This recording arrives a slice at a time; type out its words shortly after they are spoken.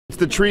It's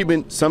the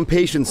treatment some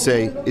patients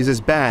say is as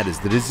bad as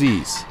the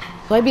disease.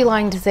 I'd be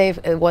lying to say if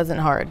it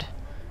wasn't hard.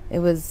 It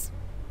was,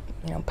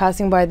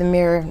 passing by the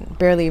mirror,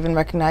 barely even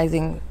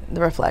recognizing the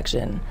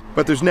reflection.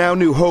 But there's now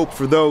new hope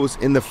for those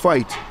in the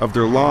fight of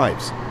their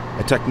lives.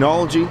 A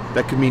technology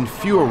that could mean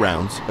fewer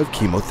rounds of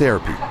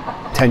chemotherapy.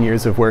 10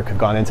 years of work have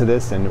gone into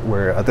this, and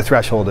we're at the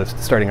threshold of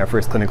starting our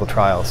first clinical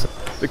trials.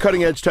 The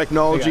cutting-edge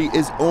technology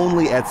is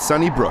only at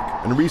Sunnybrook,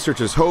 and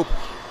researchers hope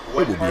it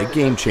will be a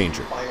game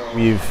changer.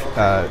 We've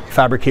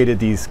fabricated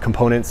these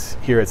components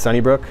here at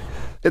Sunnybrook.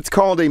 It's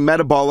called a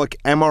metabolic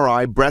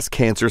MRI breast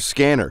cancer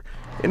scanner.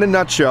 In a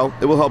nutshell,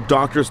 it will help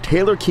doctors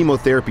tailor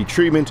chemotherapy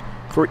treatment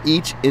for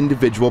each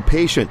individual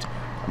patient.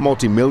 A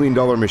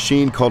multi-million-dollar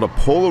machine called a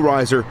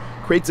polarizer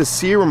creates a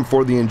serum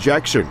for the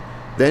injection.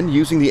 Then,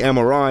 using the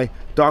MRI,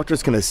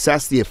 doctors can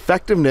assess the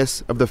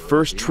effectiveness of the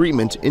first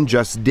treatment in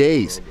just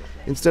days,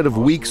 instead of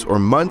weeks or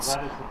months,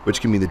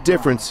 which can mean the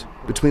difference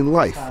between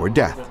life or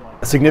death.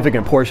 A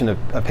significant portion of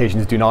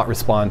patients do not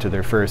respond to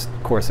their first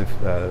course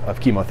of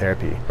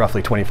chemotherapy,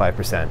 roughly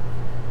 25%.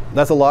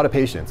 That's a lot of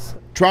patients.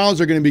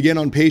 Trials are going to begin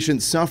on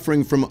patients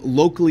suffering from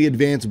locally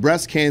advanced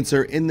breast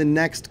cancer in the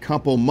next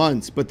couple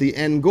months, but the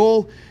end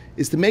goal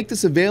is to make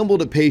this available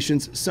to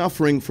patients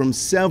suffering from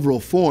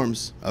several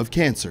forms of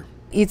cancer.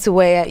 Eats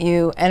away at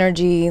you,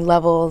 energy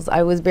levels.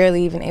 I was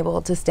barely even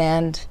able to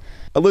stand.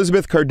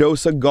 Elizabeth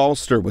Cardosa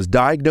Galster was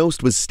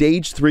diagnosed with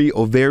stage 3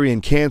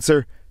 ovarian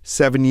cancer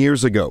 7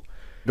 years ago.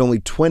 At only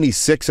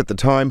 26 at the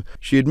time,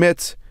 she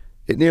admits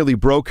it nearly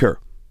broke her.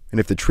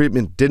 And if the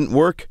treatment didn't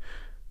work,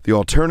 the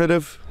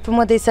alternative? From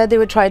what they said, they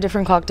would try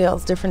different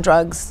cocktails, different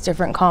drugs,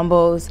 different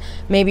combos,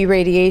 maybe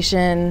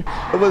radiation.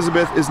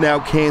 Elizabeth is now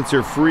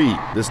cancer-free.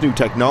 This new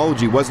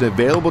technology wasn't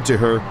available to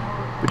her,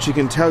 but she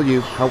can tell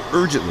you how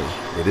urgently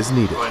it is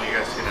needed.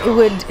 It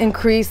would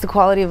increase the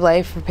quality of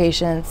life for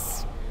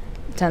patients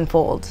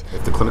tenfold.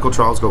 If the clinical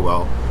trials go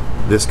well,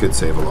 this could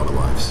save a lot of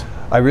lives.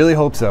 I really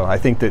hope so. I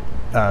think that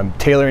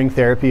tailoring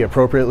therapy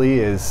appropriately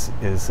is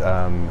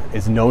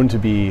known to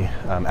be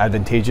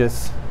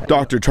advantageous.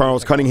 Dr.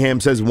 Charles Cunningham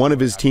says one of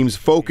his team's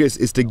focus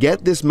is to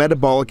get this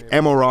metabolic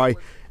MRI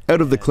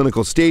out of the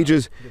clinical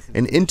stages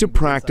and into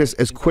practice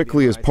as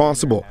quickly as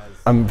possible.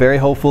 I'm very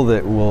hopeful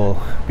that we'll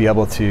be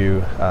able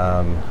to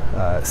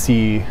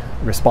see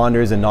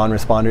responders and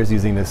non-responders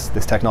using this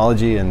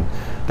technology, and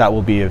that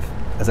will be,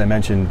 as I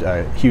mentioned,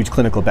 a huge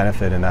clinical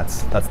benefit, and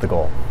that's the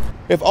goal.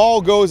 If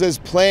all goes as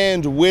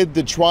planned with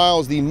the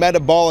trials, the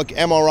metabolic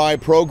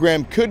MRI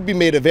program could be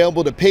made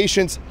available to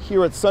patients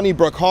here at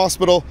Sunnybrook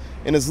Hospital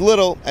in as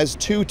little as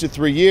 2 to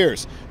 3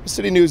 years.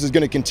 City News is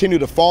going to continue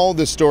to follow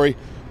this story.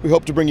 We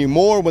hope to bring you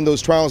more when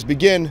those trials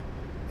begin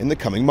in the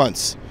coming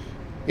months.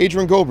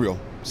 Adrian Gobriel,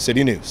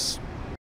 City News.